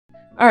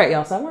All right,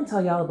 y'all, so I want to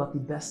tell y'all about the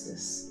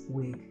bestest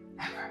wig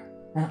ever.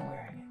 And I'm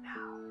wearing it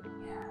now.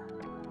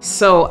 Yeah.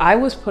 So I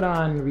was put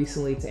on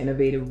recently to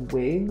Innovative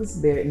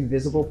Wigs, their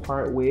invisible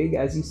part wig.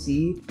 As you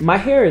see, my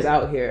hair is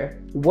out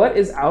here. What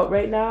is out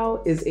right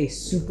now is a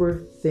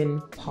super thin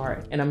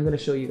part, and I'm gonna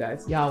show you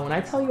guys. Y'all, when I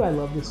tell you I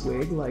love this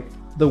wig, like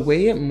the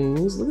way it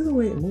moves, look at the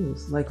way it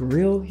moves. Like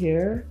real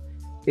hair,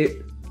 it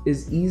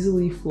is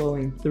easily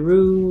flowing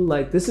through.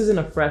 Like this isn't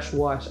a fresh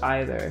wash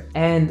either.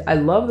 And I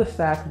love the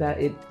fact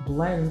that it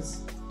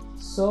blends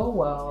so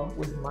well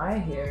with my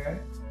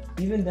hair,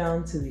 even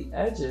down to the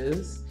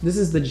edges. This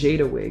is the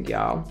Jada wig,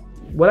 y'all.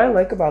 What I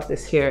like about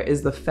this hair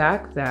is the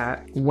fact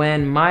that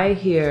when my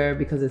hair,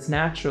 because it's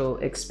natural,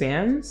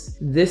 expands,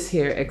 this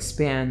hair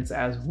expands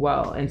as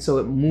well. And so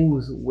it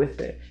moves with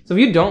it. So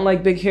if you don't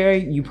like big hair,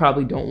 you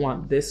probably don't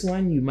want this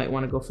one. You might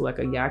want to go for like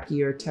a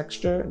yackier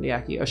texture,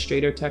 a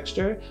straighter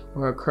texture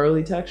or a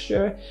curly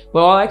texture. But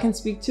all I can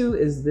speak to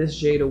is this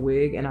Jada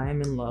wig, and I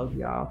am in love,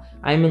 y'all.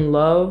 I am in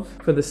love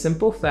for the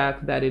simple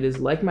fact that it is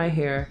like my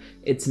hair,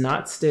 it's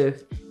not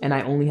stiff, and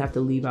I only have to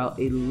leave out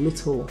a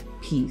little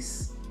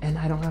piece. And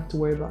I don't have to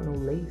worry about no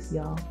lace,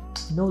 y'all.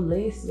 No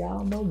lace,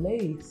 y'all, no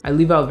lace. I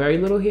leave out very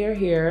little hair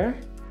here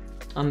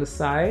on the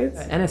sides,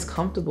 and it's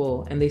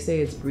comfortable, and they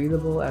say it's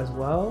breathable as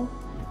well.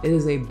 It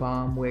is a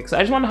bomb wig. So I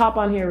just want to hop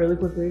on here really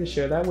quickly to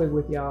share that wig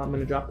with y'all. I'm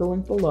gonna drop the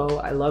link below.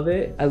 I love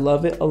it. I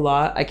love it a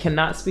lot. I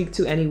cannot speak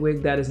to any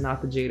wig that is not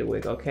the Jada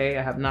wig, okay?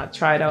 I have not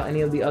tried out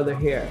any of the other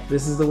hair.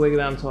 This is the wig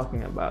that I'm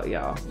talking about,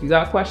 y'all. If you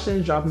got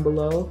questions, drop them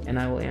below and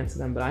I will answer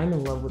them. But I'm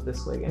in love with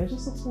this wig, and it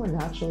just looks more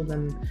natural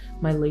than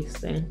my lace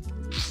thing.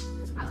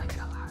 I like it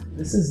a lot.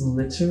 This is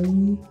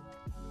literally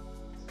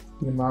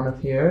the amount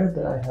of hair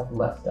that I have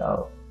left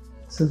out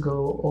to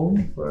go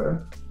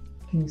over.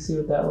 Can you see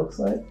what that looks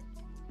like?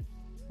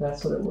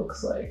 That's what it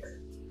looks like.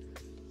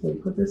 So you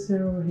put this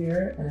hair over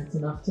here and it's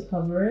enough to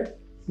cover it.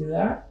 See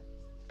that?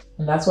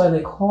 And that's why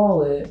they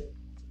call it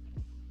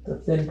the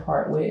thin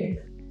part wig.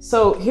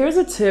 So here's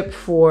a tip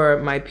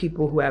for my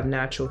people who have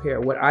natural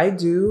hair. What I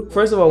do,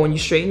 first of all, when you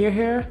straighten your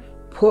hair,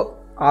 put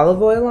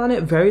olive oil on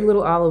it, very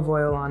little olive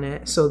oil on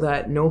it, so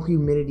that no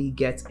humidity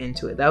gets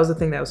into it. That was the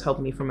thing that was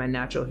helping me for my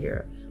natural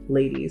hair,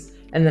 ladies.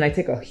 And then I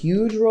take a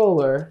huge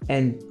roller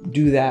and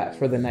do that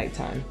for the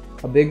nighttime.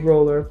 A big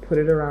roller, put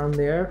it around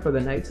there for the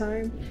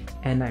nighttime,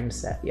 and I'm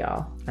set,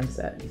 y'all. I'm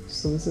set.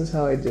 So this is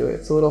how I do it.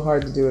 It's a little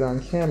hard to do it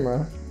on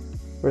camera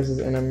versus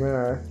in a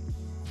mirror,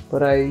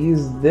 but I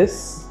use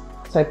this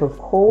type of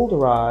cold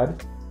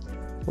rod,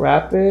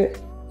 wrap it,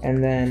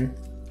 and then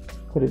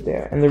put it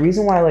there. And the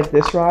reason why I like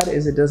this rod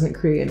is it doesn't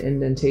create an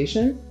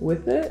indentation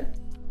with it.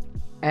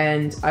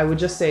 And I would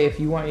just say if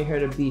you want your hair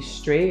to be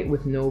straight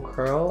with no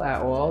curl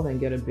at all, then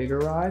get a bigger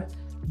rod.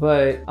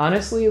 But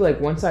honestly, like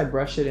once I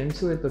brush it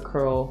into it, the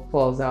curl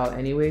falls out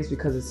anyways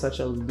because it's such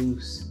a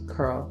loose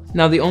curl.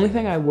 Now, the only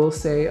thing I will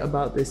say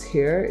about this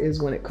hair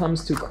is when it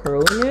comes to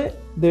curling it,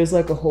 there's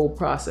like a whole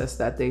process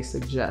that they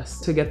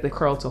suggest to get the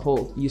curl to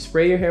hold. You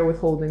spray your hair with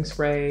holding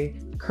spray,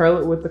 curl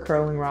it with the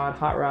curling rod,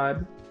 hot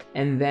rod,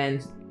 and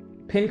then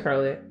pin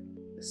curl it,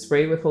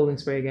 spray it with holding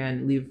spray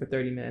again, leave it for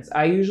 30 minutes.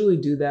 I usually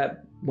do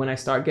that when I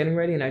start getting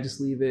ready, and I just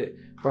leave it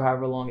for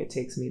however long it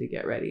takes me to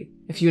get ready.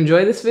 If you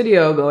enjoy this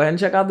video, go ahead and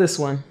check out this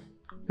one,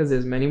 because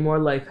there's many more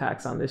life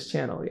hacks on this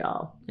channel,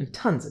 y'all, and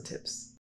tons of tips.